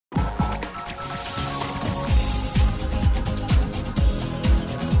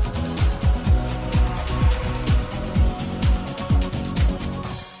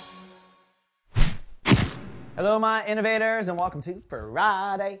Hello, my innovators, and welcome to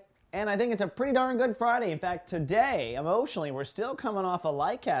Friday. And I think it's a pretty darn good Friday. In fact, today, emotionally, we're still coming off a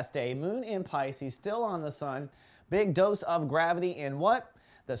light cast day. Moon in Pisces, still on the sun. Big dose of gravity in what?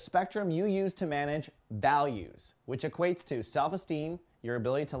 The spectrum you use to manage values, which equates to self-esteem, your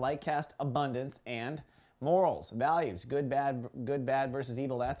ability to light cast abundance, and morals, values, good, bad versus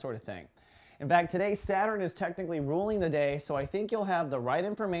evil, that sort of thing. In fact, today, Saturn is technically ruling the day, so I think you'll have the right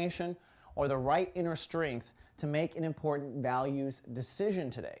information or the right inner strength to make an important values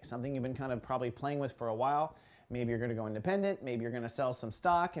decision today. Something you've been kind of probably playing with for a while. Maybe you're going to go independent. Maybe you're going to sell some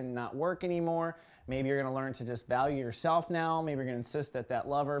stock and not work anymore. Maybe you're going to learn to just value yourself now. Maybe you're going to insist that that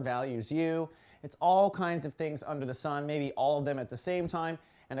lover values you. It's all kinds of things under the sun, maybe all of them at the same time.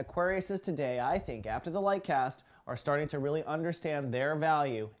 And Aquariuses today, I think, after the light cast, are starting to really understand their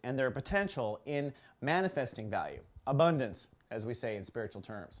value and their potential in manifesting value. Abundance, as we say in spiritual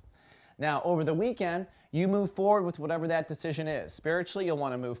terms. Now, over the weekend, you move forward with whatever that decision is. Spiritually, you'll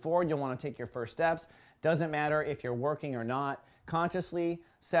want to move forward. You'll want to take your first steps. Doesn't matter if you're working or not. Consciously,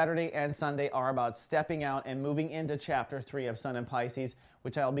 Saturday and Sunday are about stepping out and moving into Chapter 3 of Sun in Pisces,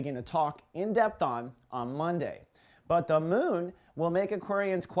 which I'll begin to talk in depth on Monday. But the moon will make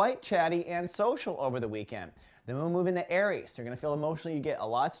Aquarians quite chatty and social over the weekend. The moon move into Aries. You're going to feel emotionally, you get a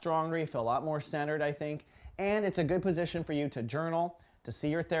lot stronger. You feel a lot more centered, I think. And it's a good position for you to journal, to see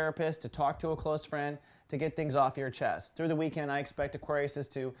your therapist, to talk to a close friend, to get things off your chest. Through the weekend, I expect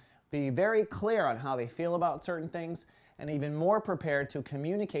Aquariuses to be very clear on how they feel about certain things and even more prepared to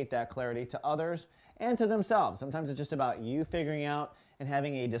communicate that clarity to others and to themselves. Sometimes it's just about you figuring out and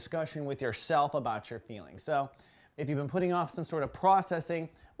having a discussion with yourself about your feelings. So if you've been putting off some sort of processing,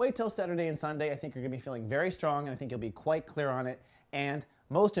 wait till Saturday and Sunday. I think you're going to be feeling very strong, and I think you'll be quite clear on it. And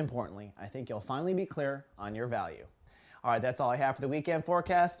most importantly, I think you'll finally be clear on your value. All right, that's all I have for the weekend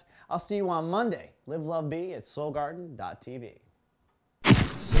forecast. I'll see you on Monday. Live, love, be at soulgarden.tv.